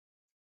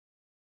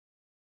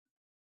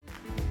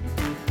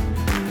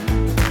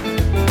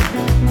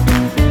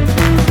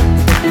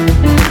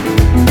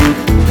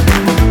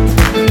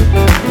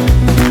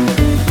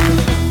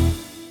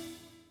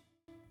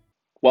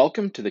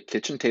Welcome to the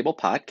Kitchen Table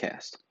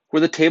Podcast,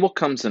 where the table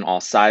comes in all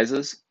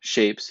sizes,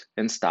 shapes,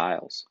 and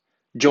styles.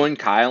 Join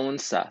Kyle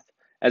and Seth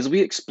as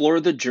we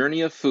explore the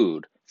journey of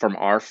food from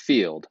our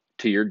field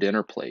to your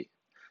dinner plate.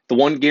 The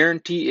one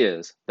guarantee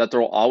is that there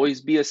will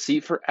always be a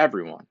seat for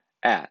everyone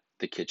at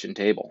the kitchen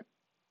table.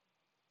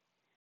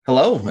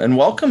 Hello, and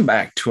welcome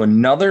back to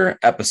another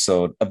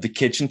episode of the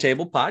Kitchen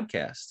Table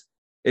Podcast.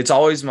 It's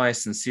always my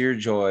sincere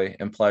joy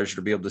and pleasure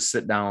to be able to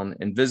sit down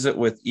and visit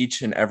with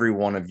each and every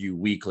one of you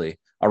weekly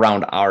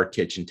around our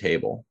kitchen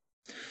table.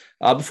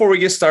 Before we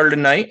get started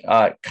tonight,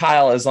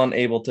 Kyle is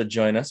unable to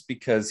join us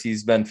because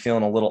he's been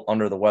feeling a little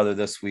under the weather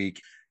this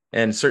week,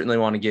 and certainly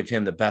want to give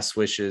him the best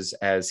wishes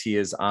as he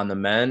is on the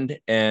mend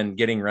and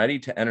getting ready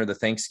to enter the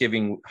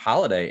Thanksgiving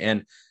holiday.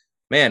 And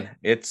man,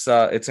 it's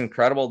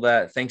incredible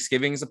that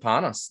Thanksgiving is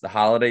upon us. The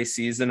holiday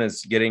season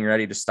is getting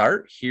ready to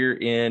start here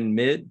in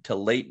mid to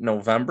late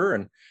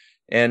November,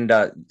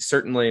 and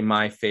certainly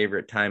my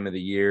favorite time of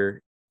the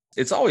year.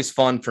 It's always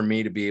fun for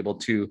me to be able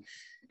to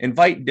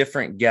invite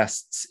different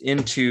guests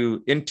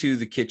into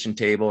the kitchen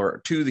table, or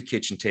to the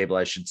kitchen table,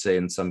 I should say,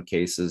 in some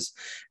cases.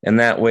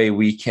 And that way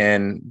we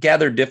can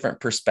gather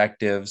different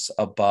perspectives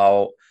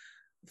about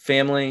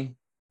family,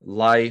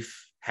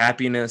 life,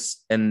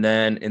 happiness, and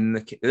then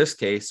in this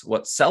case,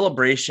 what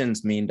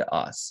celebrations mean to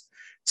us.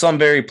 So I'm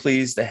very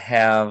pleased to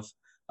have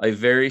a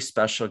very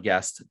special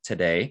guest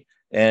today,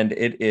 and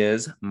it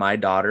is my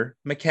daughter,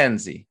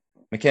 Mackenzie.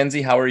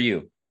 Mackenzie, how are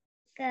you?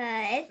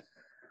 Good.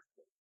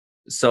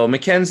 So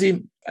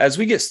Mackenzie, as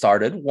we get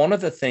started, one of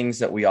the things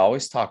that we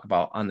always talk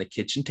about on the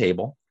kitchen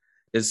table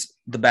is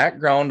the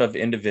background of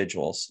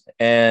individuals,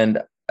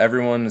 and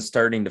everyone is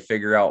starting to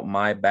figure out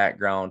my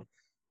background.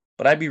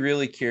 But I'd be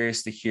really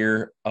curious to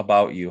hear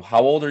about you. How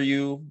old are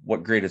you?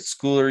 What grade of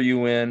school are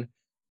you in?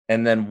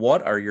 And then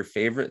what are your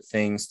favorite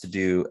things to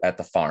do at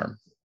the farm?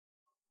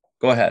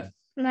 Go ahead.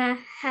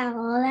 How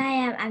old I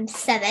am? I'm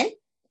 7.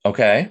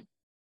 Okay.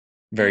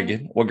 Very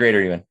good. What grade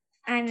are you in?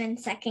 I'm in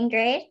 2nd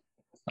grade.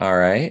 All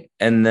right.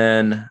 And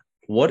then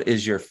what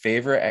is your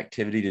favorite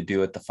activity to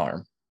do at the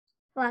farm?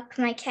 Walk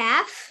my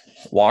calf.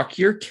 Walk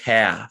your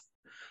calf.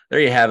 There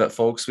you have it,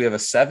 folks. We have a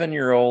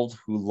 7-year-old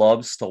who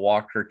loves to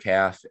walk her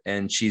calf,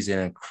 and she's an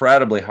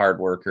incredibly hard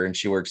worker, and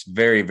she works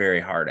very,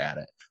 very hard at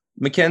it.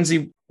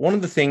 Mackenzie, one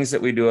of the things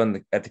that we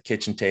do at the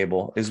kitchen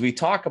table is we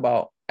talk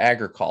about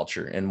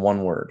agriculture in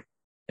one word.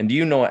 And do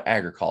you know what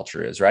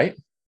agriculture is, right?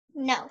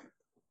 No.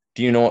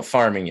 Do you know what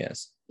farming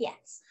is? Yes.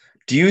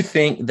 Do you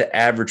think the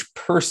average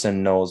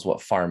person knows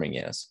what farming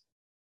is?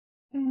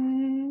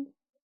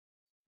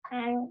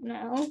 I don't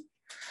know.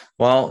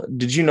 Well,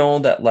 did you know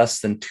that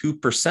less than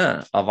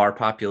 2% of our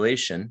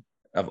population,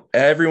 of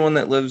everyone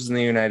that lives in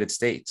the United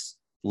States,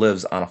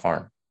 lives on a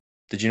farm?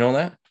 Did you know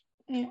that?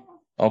 No.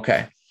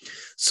 Okay.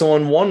 So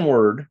in one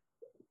word,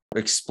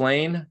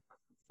 explain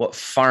what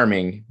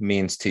farming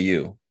means to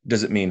you.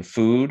 Does it mean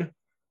food?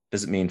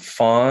 Does it mean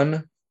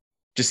fun?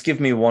 Just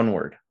give me one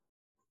word.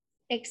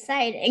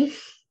 Exciting.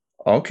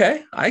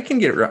 Okay. I can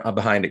get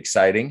behind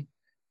exciting.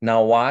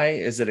 Now, why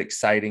is it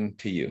exciting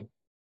to you?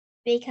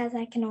 Because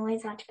I can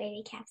always watch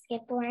baby calves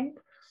get born.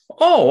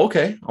 Oh,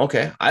 okay.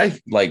 Okay. I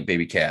like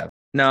baby calves.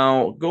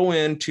 Now, go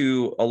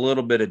into a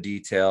little bit of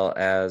detail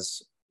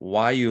as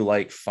why you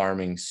like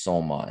farming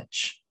so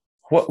much.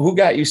 Who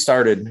got you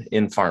started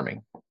in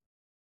farming?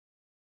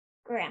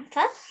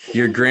 Grandpa.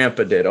 Your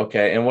grandpa did.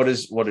 Okay. And what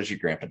does your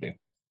grandpa do?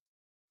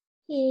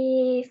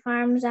 He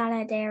farms on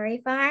a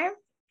dairy farm.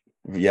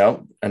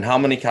 Yep. And how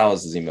many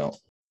cows does he milk?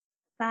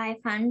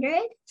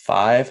 500.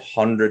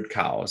 500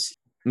 cows.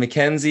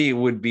 Mackenzie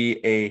would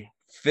be a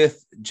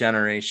 5th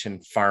generation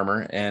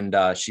farmer, and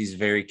she's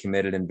very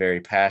committed and very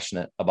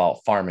passionate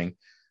about farming.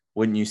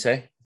 Wouldn't you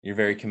say? You're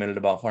very committed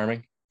about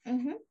farming?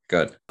 Mm-hmm.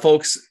 Good.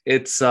 Folks,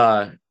 it's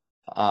I've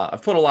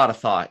put a lot of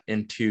thought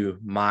into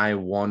my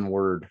one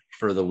word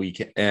for the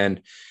week,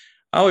 and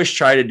I always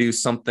try to do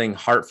something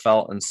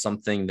heartfelt and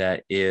something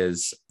that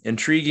is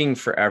intriguing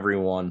for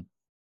everyone.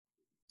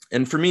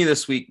 And for me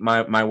this week,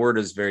 my word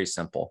is very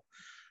simple.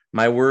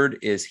 My word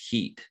is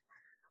heat.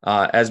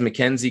 As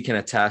Mackenzie can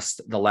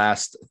attest, the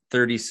last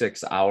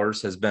 36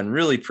 hours has been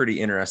really pretty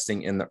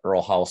interesting in the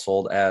Earl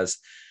household, as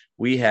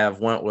we have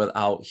went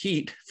without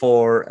heat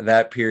for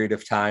that period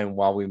of time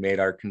while we made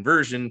our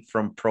conversion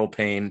from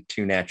propane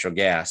to natural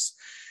gas.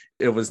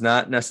 It was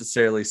not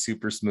necessarily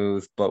super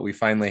smooth, but we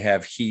finally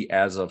have heat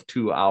as of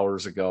 2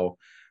 hours ago.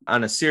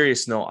 On a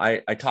serious note,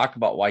 I talk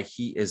about why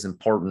heat is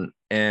important,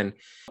 and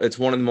it's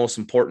one of the most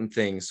important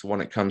things when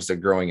it comes to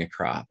growing a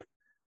crop.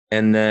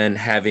 And then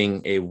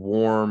having a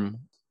warm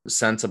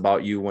sense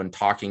about you when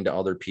talking to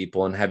other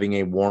people and having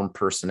a warm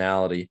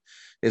personality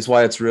is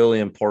why it's really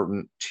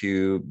important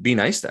to be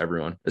nice to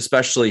everyone,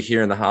 especially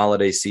here in the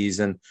holiday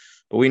season.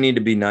 But we need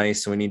to be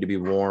nice and we need to be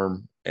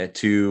warm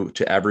to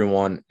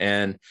everyone.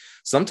 And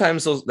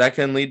sometimes that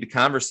can lead to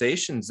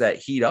conversations that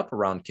heat up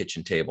around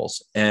kitchen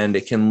tables, and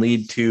it can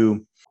lead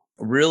to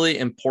really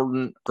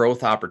important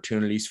growth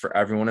opportunities for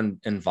everyone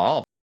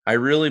involved. I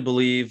really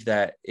believe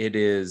that it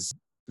is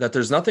that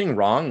there's nothing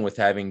wrong with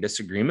having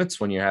disagreements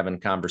when you're having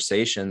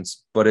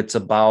conversations, but it's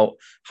about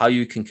how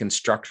you can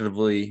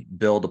constructively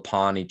build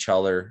upon each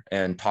other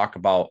and talk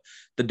about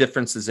the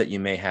differences that you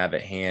may have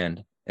at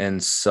hand.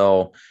 And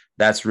so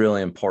that's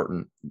really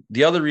important.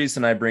 The other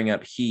reason I bring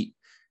up heat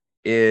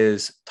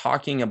is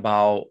talking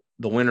about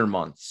the winter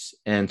months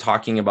and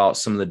talking about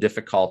some of the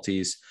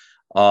difficulties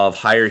of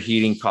higher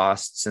heating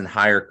costs and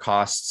higher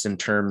costs in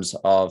terms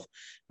of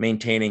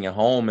maintaining a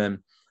home, and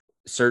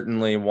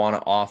certainly want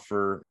to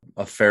offer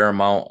a fair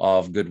amount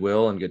of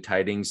goodwill and good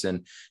tidings,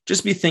 and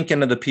just be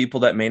thinking of the people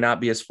that may not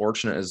be as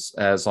fortunate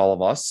as all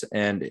of us.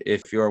 And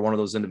if you are one of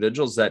those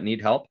individuals that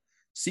need help,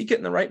 seek it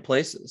in the right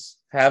places.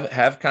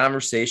 Have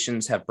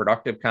conversations, have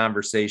productive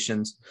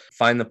conversations,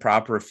 find the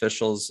proper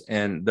officials.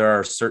 And there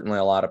are certainly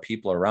a lot of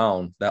people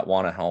around that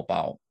want to help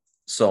out.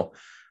 So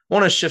I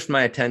want to shift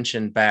my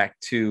attention back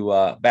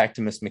to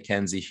Miss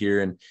Mackenzie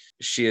here. And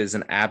she is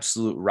an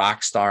absolute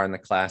rock star in the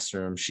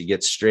classroom. She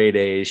gets straight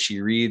A's. She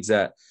reads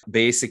at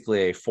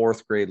basically a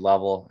fourth grade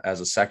level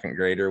as a second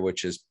grader,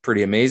 which is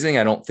pretty amazing.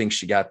 I don't think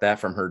she got that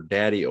from her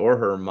daddy or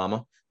her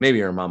mama, maybe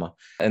her mama.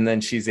 And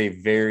then she's a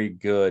very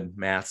good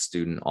math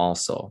student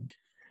also.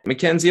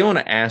 Mackenzie, I want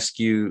to ask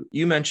you,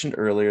 you mentioned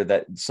earlier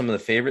that some of the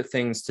favorite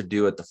things to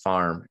do at the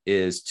farm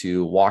is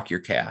to walk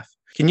your calf.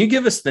 Can you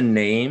give us the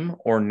name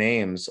or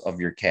names of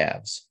your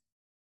calves?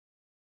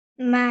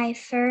 My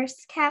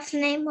first calf's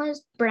name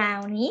was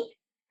Brownie,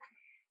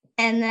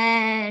 and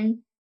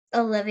then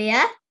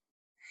Olivia,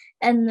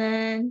 and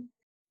then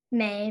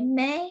May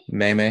May.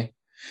 May May.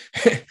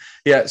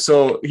 Yeah,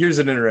 so here's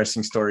an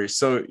interesting story.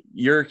 So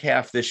your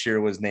calf this year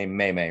was named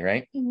May May,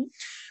 right? Mm-hmm.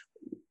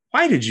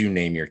 Why did you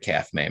name your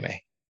calf May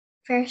May?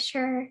 For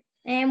sure.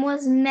 Name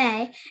was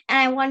May, and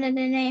I wanted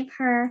to name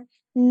her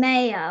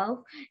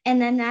Mayo, and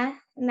then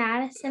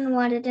Madison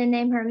wanted to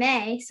name her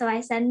May, so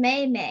I said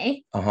May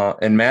May.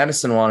 And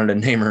Madison wanted to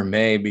name her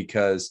May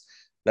because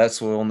that's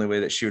the only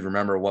way that she would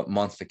remember what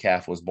month the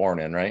calf was born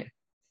in, right?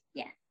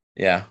 Yeah.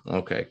 Yeah.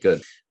 Okay,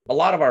 good. A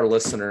lot of our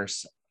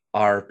listeners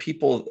are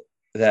people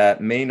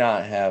that may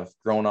not have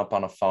grown up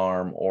on a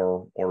farm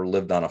or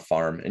lived on a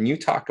farm, and you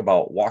talk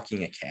about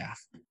walking a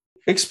calf.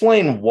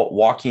 Explain what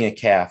walking a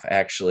calf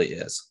actually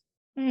is.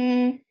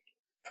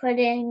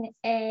 Putting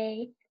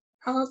a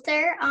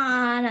halter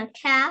on a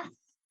calf,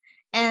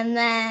 and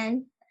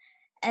then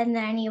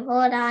you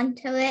hold on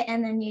to it,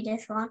 and then you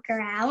just walk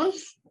around.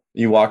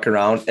 You walk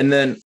around, and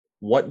then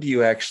what do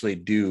you actually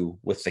do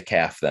with the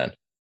calf then?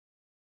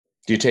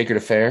 Do you take her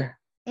to fair?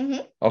 Mm-hmm.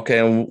 Okay,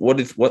 and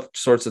what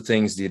sorts of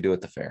things do you do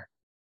at the fair?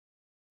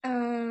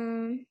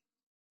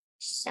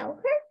 Show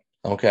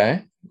her.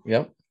 Okay,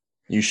 yep.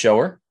 You show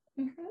her?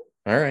 Mm-hmm.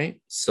 All right.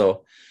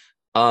 So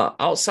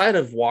outside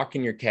of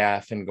walking your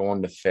calf and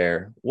going to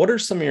fair, what are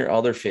some of your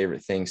other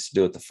favorite things to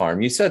do at the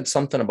farm? You said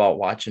something about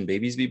watching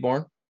babies be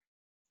born.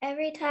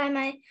 Every time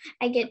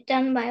I get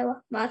done by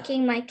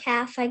walking my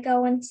calf, I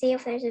go and see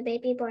if there's a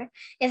baby born.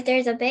 If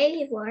there's a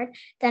baby born,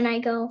 then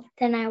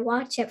I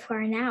watch it for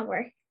an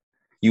hour.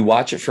 You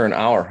watch it for an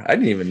hour? I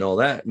didn't even know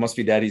that. It must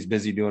be daddy's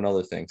busy doing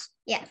other things.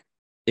 Yeah.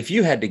 If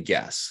you had to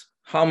guess,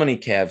 how many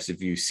calves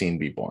have you seen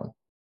be born?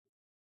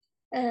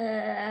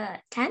 10.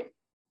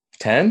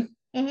 10?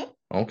 Mm-hmm.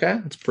 Okay,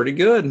 that's pretty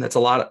good. That's a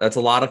lot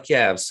of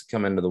calves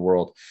come into the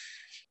world.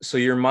 So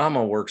your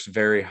mama works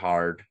very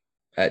hard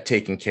at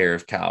taking care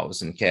of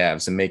cows and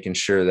calves and making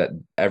sure that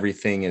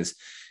everything is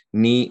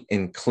neat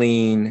and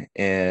clean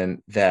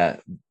and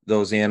that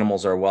those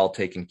animals are well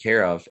taken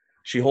care of.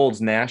 She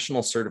holds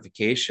national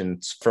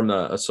certifications from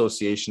the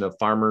Association of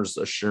Farmers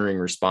Assuring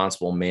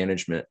Responsible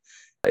Management.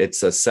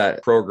 It's a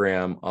set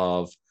program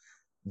of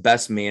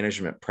best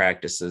management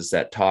practices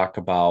that talk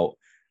about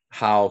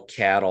how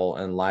cattle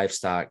and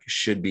livestock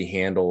should be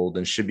handled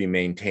and should be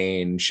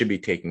maintained, should be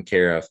taken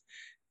care of.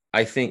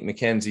 I think,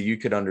 Mackenzie, you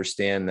could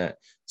understand that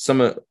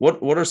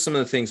what are some of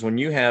the things when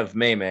you have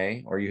May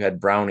May or you had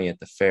Brownie at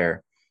the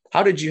fair,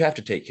 how did you have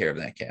to take care of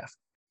that calf?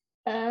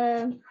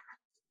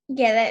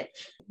 Give it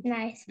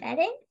nice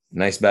bedding.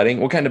 Nice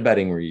bedding? What kind of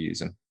bedding were you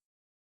using?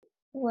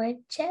 Wood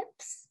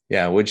chips.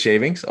 Yeah, wood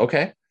shavings.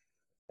 Okay.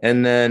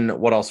 And then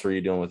what else were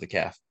you doing with the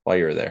calf while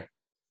you were there?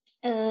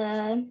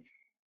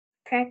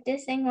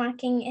 Practicing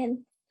walking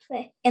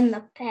in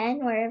the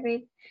pen where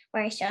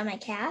I show my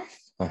calf.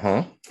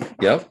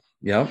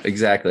 Yep,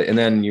 exactly. And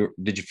then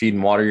did you feed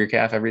and water your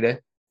calf every day?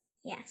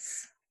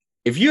 Yes.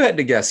 If you had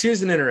to guess,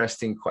 here's an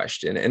interesting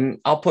question, and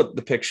I'll put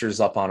the pictures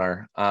up on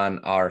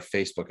our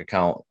Facebook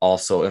account,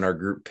 also in our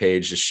group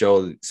page to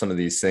show some of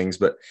these things.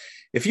 But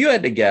if you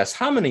had to guess,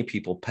 how many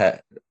people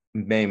pet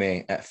May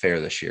May at fair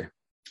this year?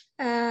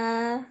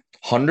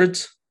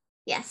 Hundreds?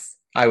 Yes.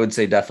 I would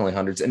say definitely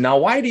hundreds. And now,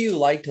 why do you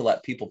like to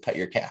let people pet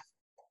your calf?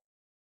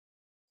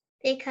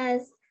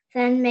 Because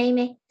then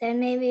maybe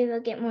we'll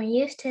get more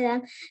used to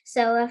them.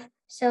 So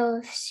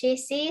if she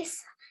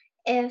sees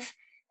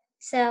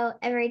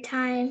every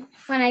time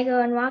when I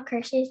go and walk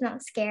her, she's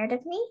not scared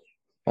of me.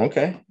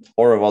 Okay.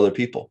 Or of other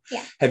people.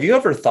 Yeah. Have you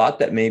ever thought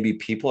that maybe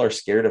people are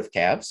scared of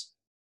calves?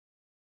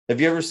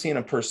 Have you ever seen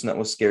a person that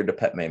was scared to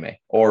pet May May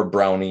or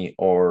Brownie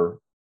or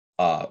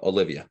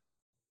Olivia?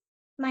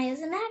 Miles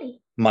and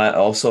Maddie.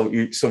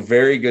 So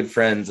very good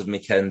friends of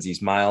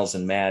Mackenzie's, Miles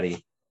and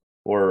Maddie,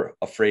 were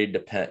afraid to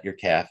pet your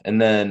calf,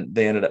 and then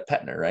they ended up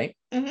petting her, right?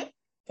 Mm-hmm.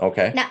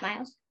 Okay. Not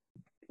Miles.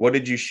 What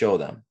did you show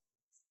them?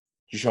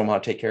 Did you show them how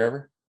to take care of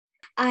her?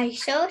 I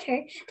showed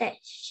her that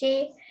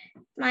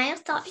Miles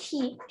thought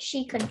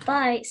she could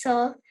bite,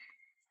 so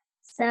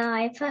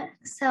I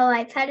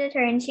petted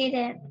her and she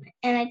didn't,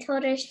 and I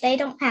told her they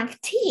don't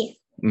have teeth.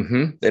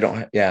 Mm-hmm. They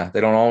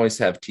don't always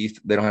have teeth.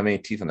 They don't have any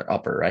teeth in their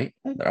upper, right?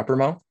 Mm-hmm. Their upper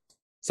mouth.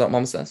 Is that what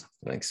Mom says?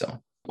 I think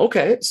so.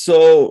 Okay,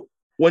 so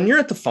when you're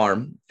at the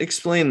farm,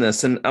 explain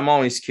this, and I'm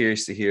always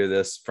curious to hear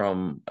this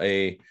from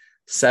a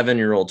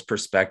 7-year-old's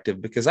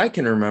perspective, because I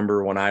can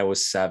remember when I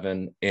was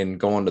 7 and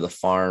going to the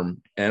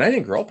farm, and I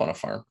didn't grow up on a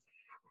farm.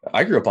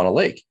 I grew up on a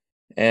lake,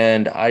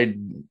 and I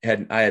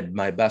had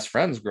my best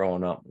friends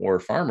growing up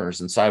were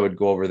farmers, and so I would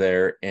go over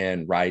there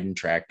and ride in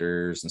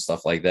tractors and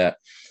stuff like that.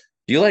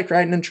 Do you like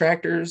riding in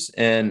tractors?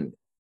 And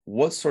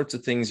what sorts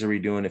of things are we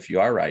doing if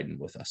you are riding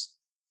with us?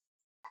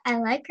 I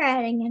like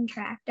riding in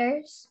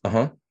tractors.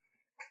 Uh-huh.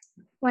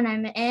 When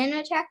I'm in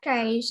a tractor,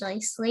 I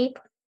usually sleep,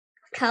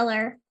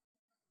 color,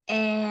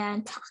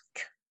 and talk.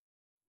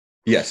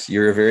 Yes,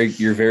 you're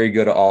very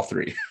good at all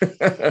three.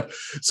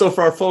 So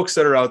for our folks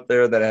that are out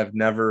there that have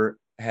never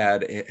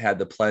had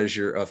the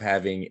pleasure of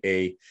having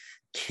a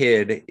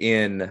kid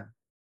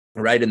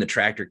right in the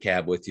tractor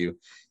cab with you,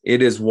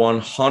 it is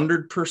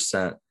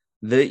 100%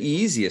 the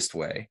easiest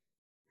way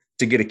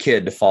to get a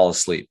kid to fall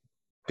asleep,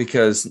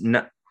 because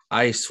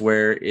I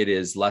swear it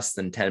is less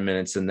than 10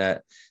 minutes and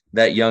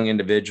that young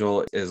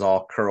individual is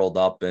all curled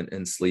up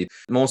and sleep.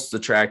 Most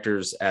of the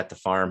tractors at the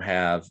farm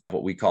have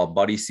what we call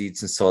buddy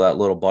seats. And so that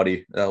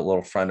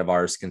little friend of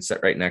ours can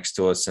sit right next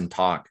to us and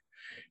talk.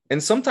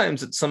 And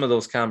sometimes it's some of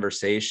those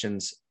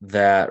conversations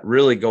that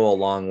really go a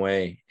long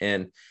way,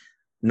 and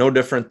no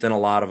different than a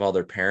lot of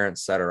other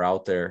parents that are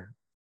out there.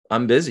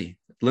 I'm busy.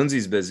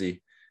 Lindsay's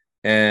busy.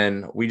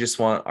 And we just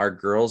want our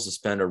girls to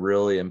spend a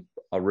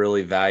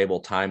really valuable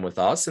time with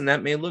us. And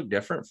that may look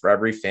different for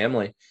every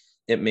family.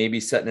 It may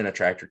be sitting in a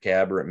tractor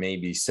cab, or it may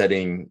be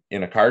sitting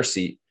in a car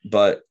seat,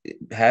 but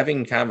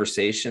having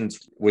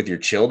conversations with your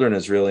children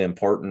is really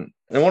important.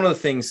 And one of the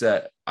things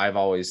that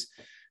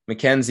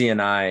Mackenzie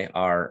and I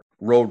are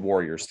road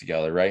warriors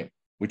together, right?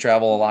 We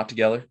travel a lot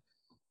together.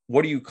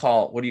 What do you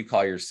call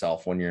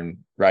yourself when you're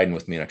riding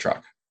with me in a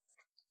truck?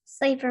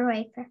 Sleeper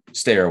waker.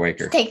 Stayer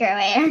waker. Stayer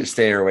waker.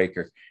 Stayer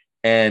waker.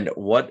 And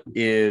what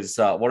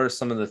are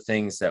some of the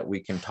things that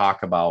we can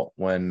talk about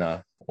when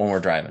we're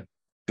driving?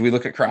 Do we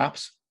look at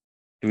crops?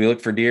 Do we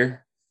look for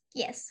deer?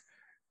 Yes.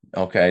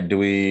 Okay. Do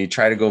we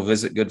try to go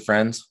visit good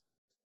friends?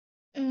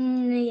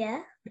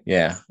 Yeah.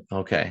 Yeah.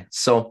 Okay.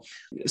 So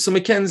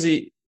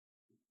Mackenzie,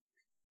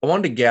 I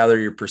wanted to gather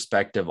your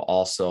perspective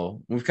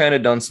also. We've kind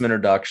of done some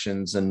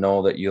introductions and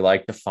know that you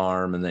like to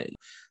farm and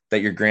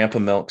that your grandpa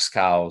milks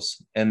cows.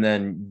 And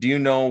then do you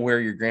know where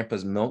your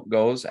grandpa's milk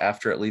goes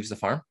after it leaves the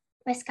farm?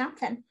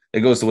 Wisconsin.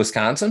 It goes to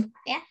Wisconsin?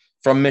 Yeah.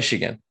 From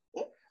Michigan.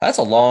 That's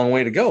a long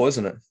way to go,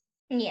 isn't it?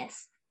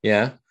 Yes.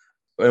 Yeah.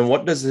 And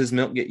what does his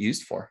milk get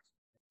used for?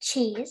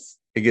 Cheese.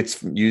 It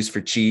gets used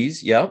for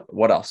cheese. Yep.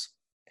 What else?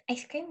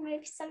 Ice cream,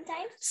 maybe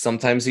sometimes.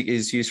 Sometimes it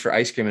is used for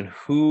ice cream. And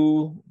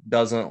who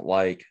doesn't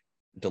like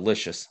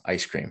delicious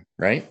ice cream,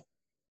 right?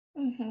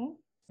 Mm-hmm.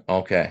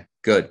 Okay.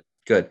 Good.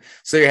 So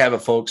there you have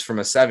it, folks, from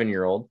a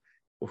 7-year-old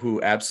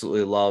who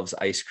absolutely loves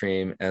ice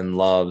cream and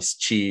loves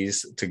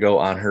cheese to go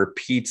on her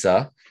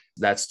pizza.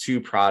 That's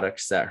 2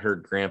 products that her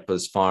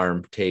grandpa's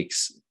farm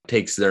takes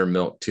their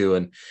milk to.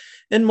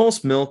 And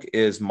most milk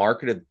is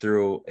marketed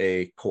through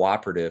a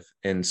cooperative.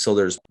 And so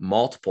there's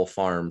multiple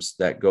farms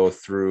that go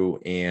through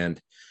and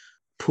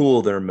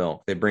pool their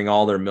milk. They bring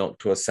all their milk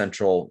to a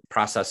central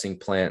processing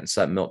plant,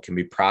 so that milk can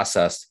be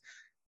processed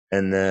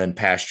and then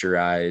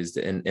pasteurized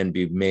and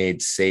be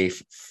made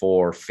safe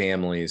for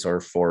families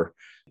or for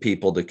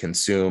people to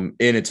consume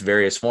in its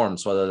various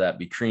forms, whether that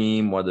be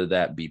cream, whether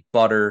that be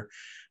butter,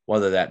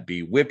 whether that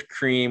be whipped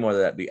cream,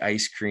 whether that be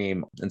ice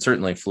cream, and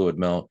certainly fluid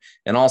milk,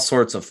 and all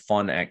sorts of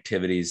fun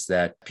activities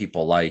that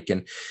people like.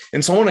 And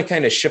so I want to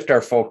kind of shift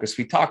our focus.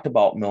 We talked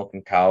about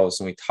milking cows,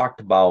 and we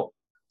talked about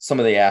some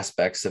of the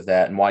aspects of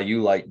that and why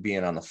you like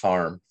being on the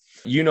farm.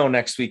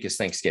 Next week is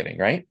Thanksgiving,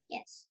 right?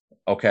 Yes.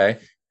 Okay.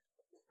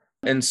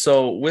 And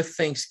so with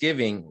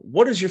Thanksgiving,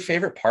 what is your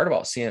favorite part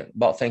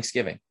about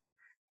Thanksgiving?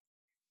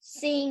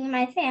 Seeing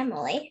my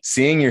family.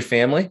 Seeing your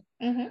family?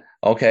 Mm-hmm.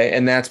 Okay.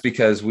 And that's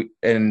because we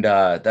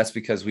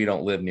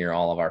don't live near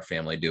all of our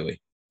family, do we?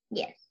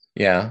 Yes.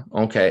 Yeah.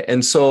 Okay.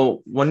 And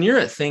so when you're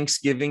at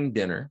Thanksgiving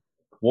dinner,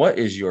 what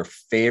is your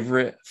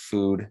favorite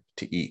food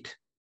to eat?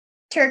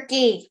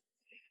 Turkey.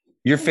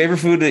 Your favorite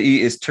food to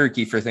eat is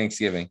turkey for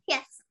Thanksgiving?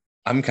 Yes.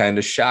 I'm kind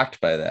of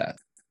shocked by that.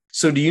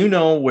 So do you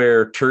know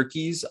where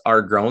turkeys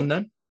are grown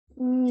then?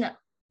 No.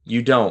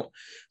 You don't.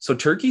 So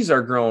turkeys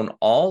are grown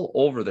all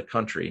over the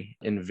country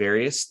in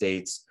various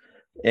states.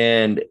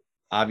 And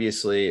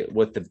obviously,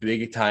 what the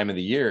big time of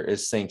the year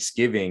is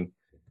Thanksgiving,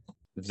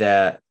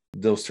 that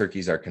those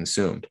turkeys are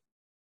consumed.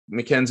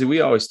 Mackenzie, we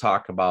always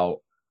talk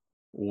about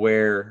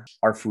where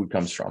our food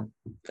comes from.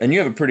 And you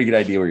have a pretty good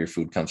idea where your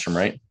food comes from,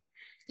 right?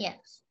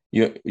 Yes.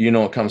 You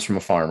know it comes from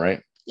a farm,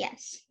 right?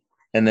 Yes.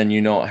 And then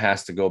you know it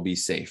has to go be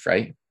safe,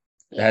 right?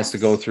 It has to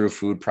go Yes. through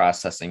food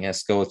processing, it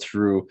has to go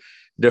through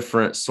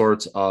different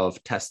sorts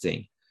of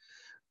testing.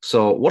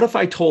 So what if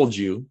I told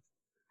you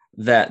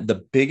that the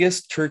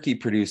biggest turkey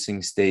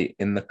producing state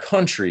in the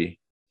country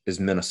is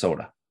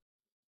Minnesota?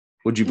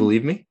 Would you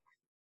believe me?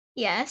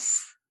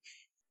 Yes.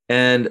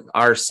 And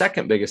our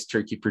second biggest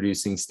turkey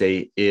producing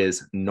state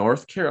is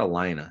North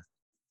Carolina.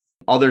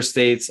 Other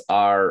states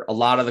are, a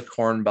lot of the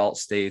Corn Belt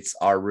states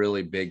are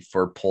really big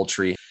for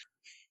poultry.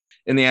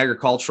 In the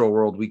agricultural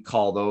world, we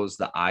call those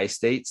the I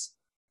states.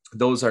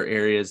 Those are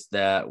areas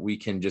that we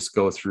can just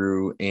go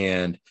through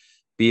and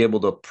be able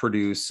to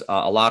produce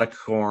a lot of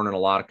corn and a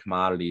lot of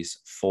commodities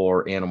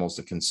for animals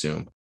to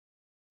consume.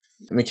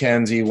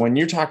 Mackenzie, when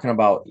you're talking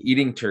about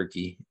eating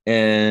turkey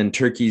and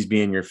turkeys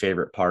being your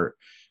favorite part,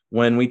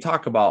 when we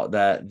talk about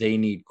that they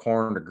need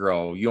corn to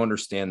grow, you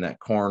understand that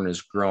corn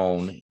is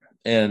grown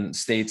in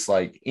states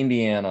like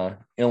Indiana,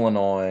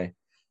 Illinois,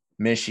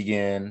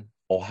 Michigan,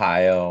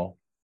 Ohio,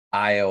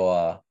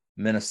 Iowa,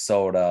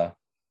 Minnesota,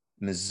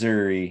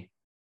 Missouri,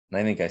 and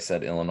I think I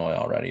said Illinois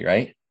already,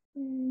 right?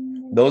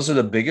 Those are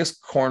the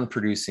biggest corn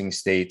producing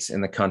states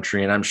in the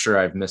country. And I'm sure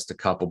I've missed a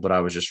couple, but I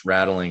was just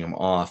rattling them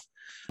off.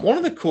 One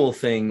of the cool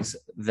things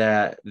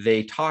that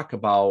they talk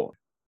about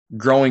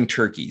growing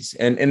turkeys,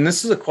 and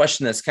this is a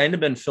question that's kind of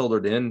been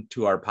filtered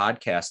into our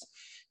podcast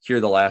here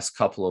the last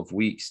couple of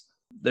weeks.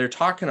 They're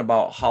talking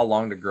about how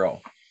long to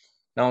grow.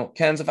 Now,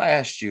 Kenz, if I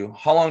asked you,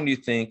 how long do you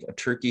think a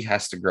turkey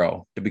has to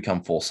grow to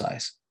become full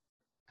size?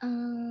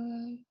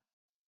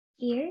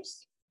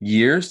 Years.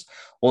 Years?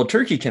 Well, a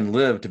turkey can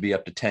live to be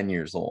up to 10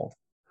 years old,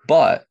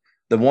 but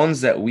the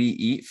ones that we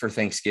eat for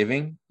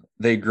Thanksgiving,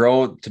 they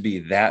grow to be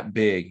that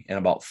big in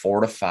about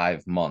 4 to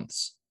 5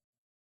 months.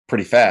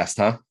 Pretty fast,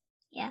 huh?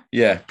 Yeah.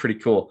 Yeah, pretty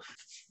cool.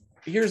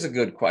 Here's a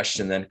good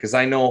question then, because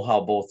I know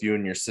how both you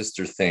and your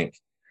sister think.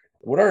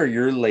 What are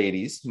your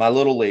ladies, my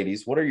little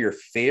ladies, what are your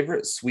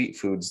favorite sweet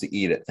foods to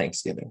eat at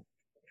Thanksgiving?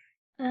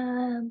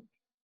 I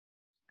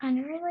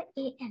don't really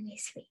eat any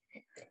sweet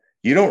food.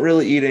 You don't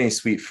really eat any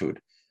sweet food.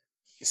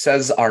 It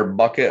says our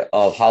bucket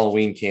of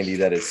Halloween candy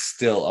that is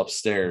still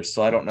upstairs,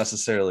 so I don't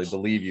necessarily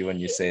believe you when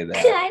you say that.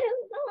 I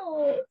don't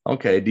know.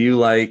 Okay, do you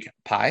like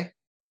pie?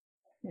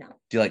 No.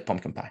 Do you like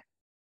pumpkin pie?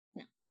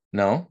 No.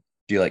 No?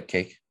 Do you like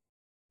cake?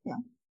 No.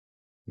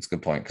 That's a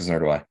good point, because nor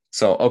do I.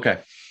 So, okay.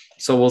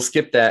 So we'll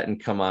skip that and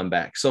come on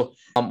back. So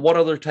what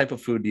other type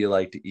of food do you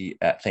like to eat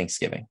at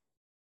Thanksgiving?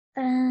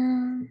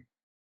 I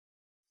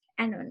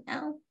don't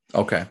know.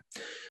 Okay.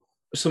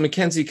 So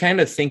Mackenzie, kind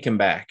of thinking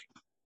back,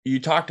 you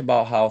talked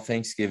about how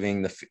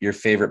Thanksgiving, your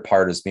favorite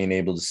part is being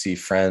able to see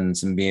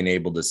friends and being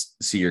able to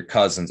see your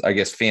cousins. I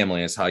guess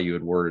family is how you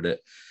had worded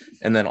it.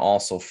 And then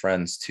also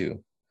friends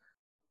too.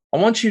 I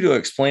want you to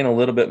explain a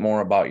little bit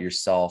more about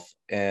yourself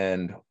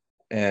and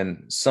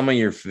some of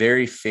your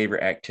very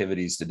favorite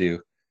activities to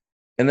do.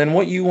 And then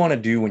what you want to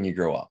do when you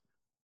grow up.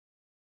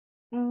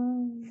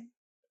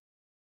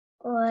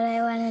 What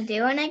I want to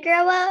do when I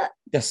grow up?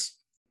 Yes.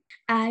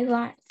 I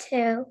want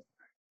to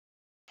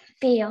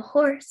be a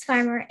horse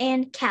farmer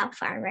and cow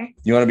farmer.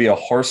 You want to be a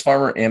horse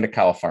farmer and a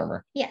cow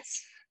farmer?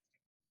 Yes.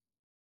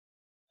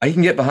 I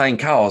can get behind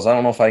cows. I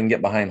don't know if I can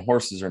get behind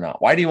horses or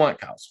not. Why do you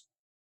want cows?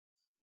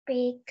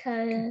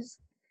 Because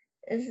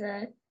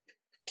the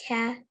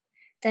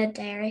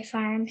dairy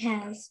farm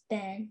has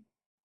been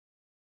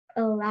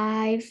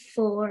alive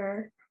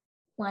for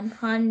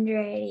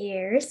 100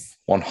 years.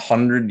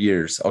 100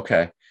 years.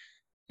 Okay.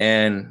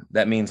 And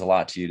that means a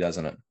lot to you,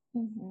 doesn't it?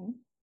 Mm-hmm.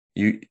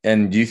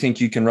 Do you think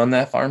you can run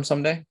that farm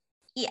someday?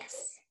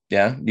 Yes.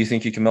 Yeah. Do you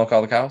think you can milk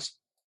all the cows?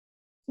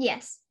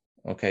 Yes.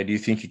 Okay. Do you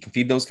think you can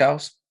feed those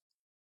cows?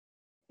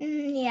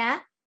 Yeah.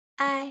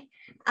 I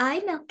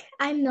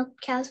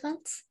milked cows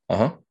once.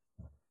 Uh-huh.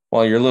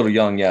 Well, you're a little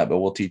young yet, but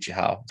we'll teach you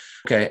how.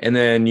 Okay. And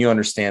then you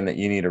understand that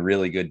you need a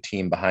really good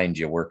team behind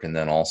you working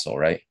then also,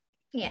 right?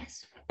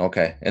 Yes.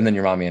 Okay. And then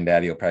your mommy and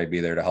daddy will probably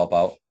be there to help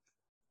out.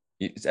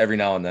 It's every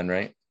now and then,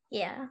 right?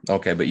 Yeah.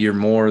 Okay. But you're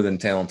more than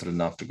talented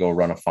enough to go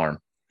run a farm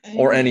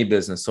or any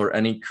business or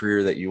any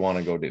career that you want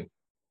to go do,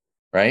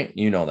 right?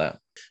 You know that.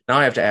 Now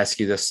I have to ask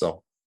you this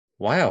though.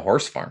 Why a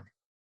horse farm?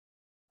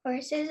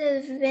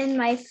 Horses have been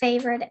my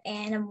favorite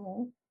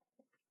animal.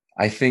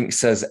 I think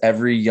says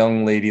every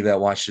young lady that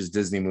watches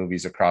Disney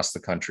movies across the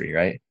country,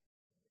 right?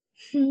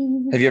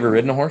 Have you ever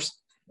ridden a horse?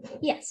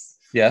 Yes.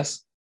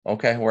 Yes.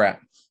 Okay. Where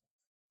at?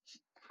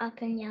 Up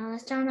in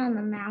Yellowstone on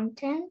the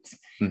mountains,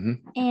 Mm-hmm.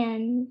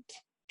 and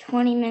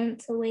 20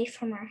 minutes away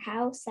from our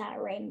house at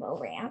Rainbow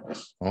Ranch.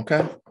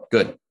 Okay.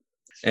 Good.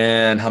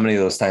 And how many of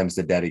those times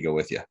did Daddy go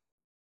with you?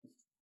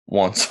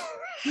 Once.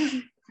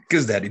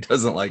 Because Daddy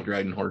doesn't like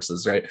riding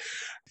horses, right?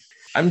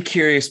 I'm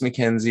curious,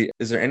 Mackenzie,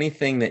 is there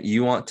anything that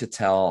you want to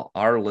tell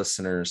our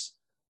listeners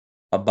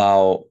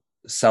about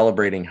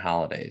celebrating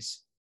holidays?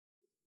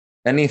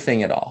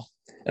 Anything at all?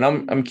 And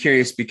I'm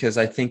curious because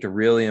I think a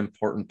really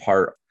important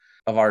part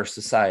of our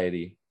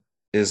society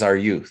is our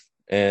youth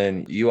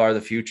and you are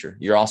the future.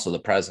 You're also the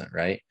present,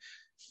 right?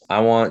 I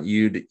want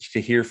you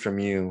to hear from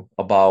you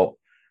about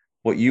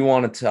what you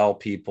want to tell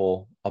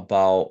people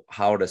about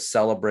how to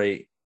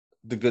celebrate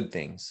the good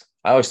things.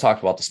 I always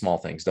talk about the small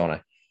things, don't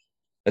I?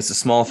 It's the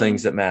small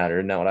things that matter.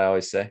 Isn't that what I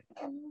always say?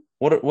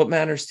 What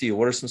matters to you?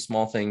 What are some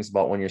small things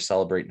about when you're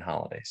celebrating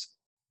holidays?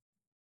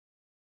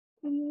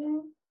 I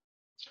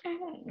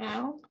don't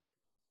know.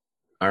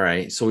 All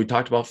right. So we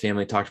talked about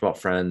family, talked about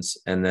friends,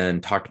 and then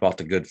talked about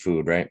the good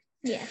food, right?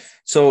 Yes.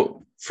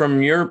 So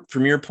from your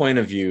point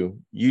of view,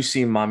 you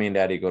see mommy and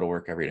daddy go to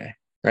work every day,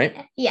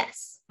 right?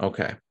 Yes.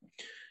 Okay.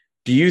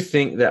 Do you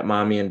think that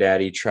mommy and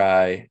daddy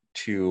try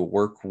to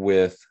work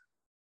with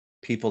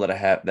people that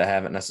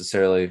haven't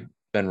necessarily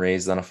been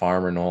raised on a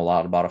farm or know a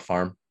lot about a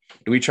farm?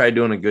 Do we try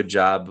doing a good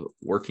job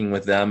working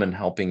with them and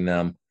helping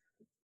them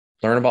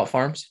learn about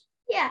farms?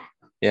 Yeah.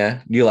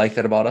 Yeah. Do you like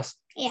that about us?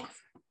 Yes.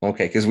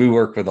 Okay. Because we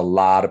work with a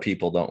lot of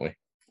people, don't we?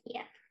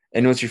 Yeah.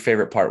 And what's your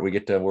favorite part? We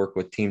get to work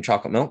with Team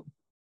Chocolate Milk.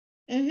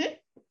 Mm-hmm.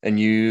 And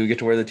you get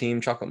to wear the Team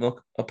Chocolate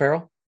Milk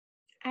apparel?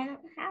 I don't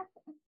have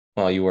one.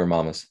 Well, you wear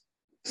Mama's.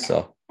 No,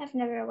 So. I've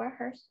never wear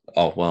hers.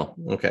 Oh, well,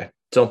 okay.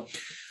 So,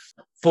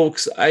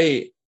 folks,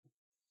 I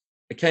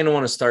kind of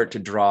want to start to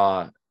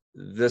draw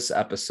this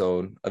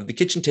episode of the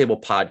Kitchen Table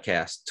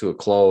Podcast to a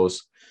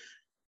close.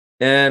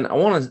 And I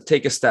want to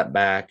take a step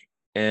back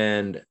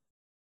and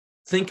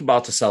think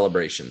about the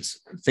celebrations,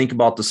 think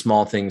about the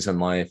small things in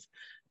life,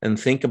 and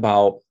think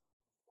about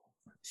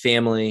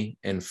family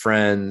and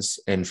friends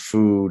and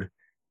food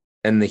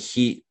and the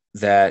heat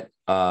that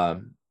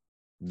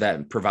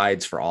that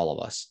provides for all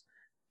of us.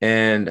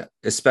 And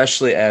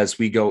especially as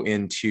we go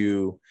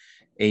into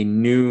a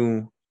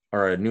new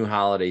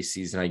holiday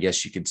season, I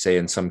guess you could say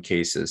in some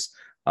cases,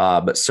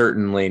 but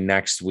certainly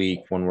next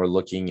week when we're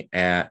looking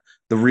at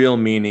the real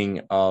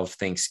meaning of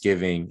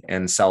Thanksgiving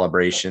and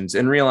celebrations,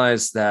 and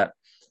realize that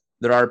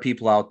there are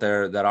people out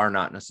there that are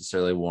not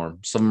necessarily warm.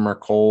 Some of them are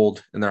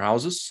cold in their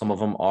houses. Some of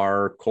them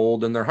are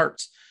cold in their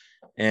hearts.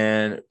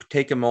 And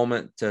take a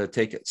moment to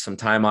take some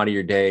time out of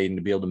your day and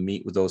to be able to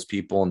meet with those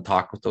people and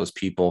talk with those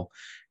people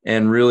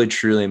and really,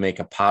 truly make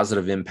a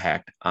positive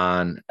impact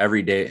on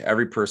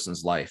every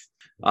person's life.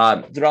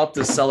 Throughout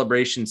this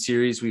celebration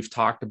series, we've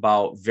talked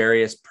about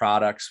various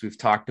products. We've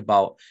talked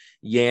about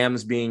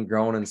yams being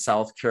grown in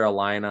South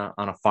Carolina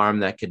on a farm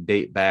that could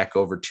date back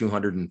over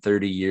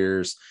 230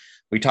 years.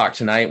 We talked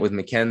tonight with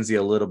Mackenzie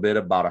a little bit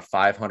about a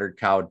 500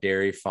 cow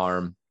dairy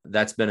farm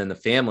that's been in the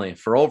family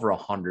for over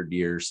 100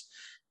 years.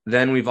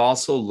 Then we've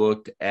also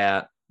looked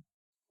at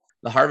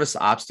the harvest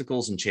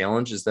obstacles and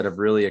challenges that have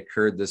really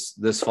occurred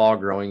this fall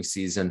growing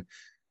season.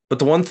 But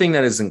the one thing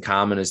that is in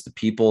common is the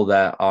people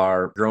that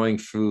are growing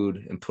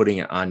food and putting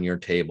it on your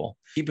table.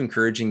 Keep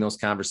encouraging those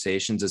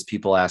conversations as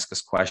people ask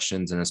us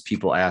questions and as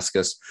people ask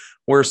us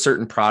where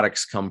certain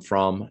products come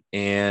from,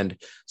 and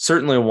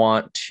certainly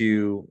want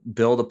to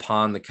build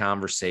upon the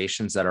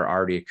conversations that are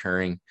already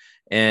occurring.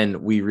 And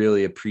we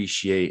really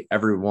appreciate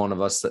every one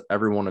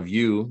of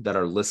you that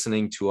are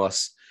listening to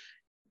us.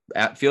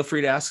 Feel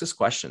free to ask us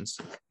questions.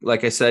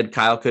 Like I said,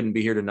 Kyle couldn't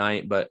be here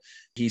tonight, but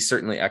he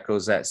certainly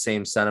echoes that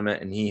same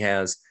sentiment, and he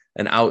has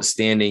an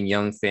outstanding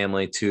young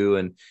family too.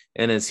 And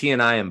as he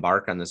and I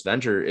embark on this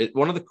venture,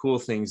 one of the cool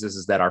things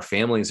is that our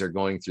families are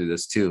going through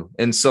this too.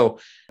 And so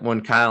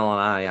when Kyle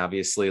and I,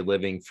 obviously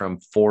living from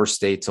 4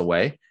 states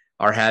away,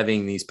 are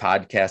having these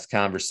podcast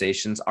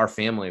conversations, our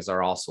families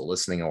are also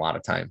listening a lot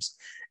of times.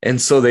 And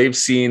so they've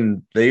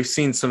seen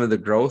some of the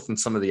growth and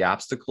some of the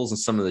obstacles and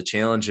some of the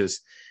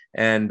challenges.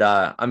 And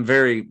I'm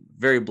very,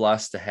 very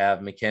blessed to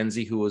have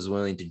Mackenzie, who was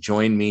willing to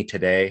join me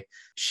today.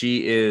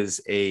 She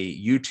is a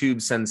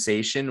YouTube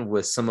sensation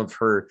with some of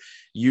her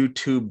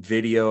YouTube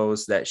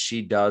videos that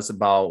she does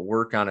about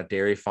work on a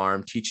dairy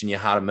farm, teaching you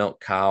how to milk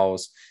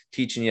cows,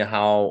 teaching you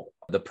how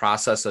the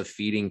process of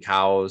feeding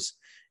cows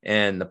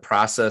and the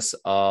process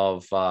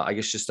of, I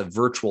guess, just a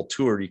virtual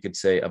tour, you could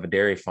say, of a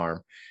dairy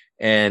farm.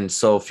 And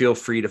so feel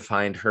free to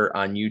find her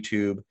on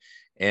YouTube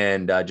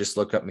and just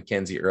look up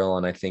Mackenzie Earl,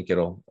 and I think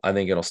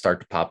it'll start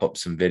to pop up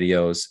some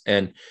videos.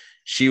 And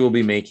she will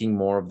be making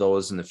more of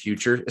those in the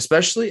future,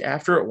 especially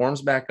after it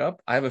warms back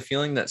up. I have a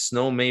feeling that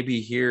snow may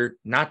be here,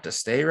 not to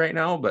stay right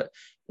now, but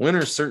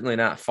winter's certainly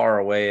not far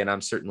away. And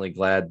I'm certainly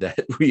glad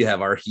that we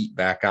have our heat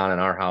back on in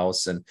our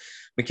house. And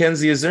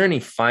Mackenzie, is there any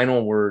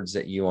final words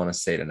that you want to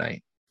say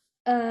tonight?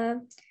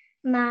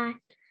 My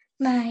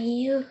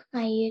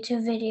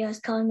YouTube video is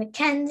called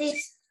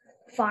Mackenzie's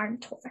Farm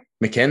Tour.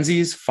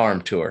 Mackenzie's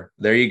Farm Tour.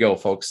 There you go,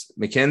 folks.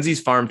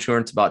 Mackenzie's Farm Tour.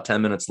 It's about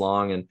 10 minutes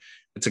long, and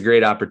it's a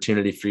great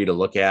opportunity for you to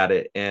look at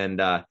it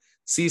and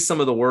see some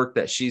of the work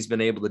that she's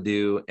been able to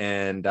do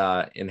and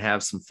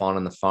have some fun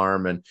on the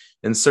farm.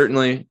 And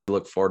certainly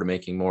look forward to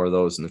making more of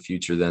those in the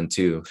future then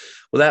too.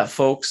 Well, that,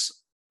 folks,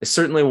 I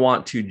certainly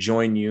want to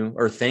join you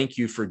or thank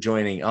you for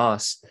joining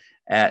us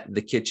at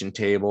the kitchen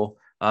table,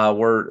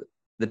 where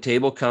the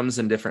table comes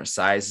in different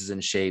sizes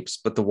and shapes,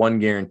 but the one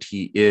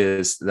guarantee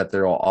is that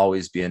there will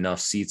always be enough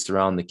seats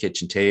around the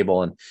kitchen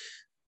table. And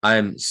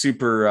I'm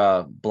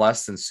super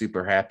blessed and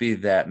super happy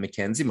that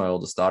Mackenzie, my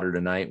oldest daughter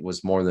tonight,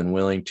 was more than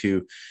willing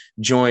to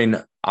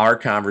join our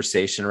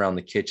conversation around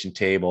the kitchen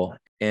table.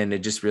 And it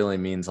just really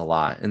means a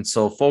lot. And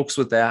so, folks,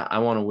 with that, I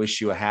want to wish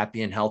you a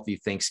happy and healthy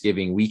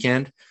Thanksgiving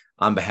weekend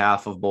on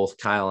behalf of both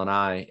Kyle and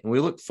I. And we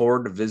look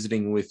forward to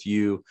visiting with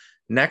you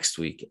next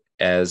week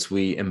as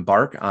we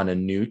embark on a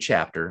new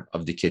chapter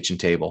of the kitchen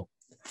table.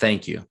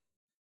 Thank you.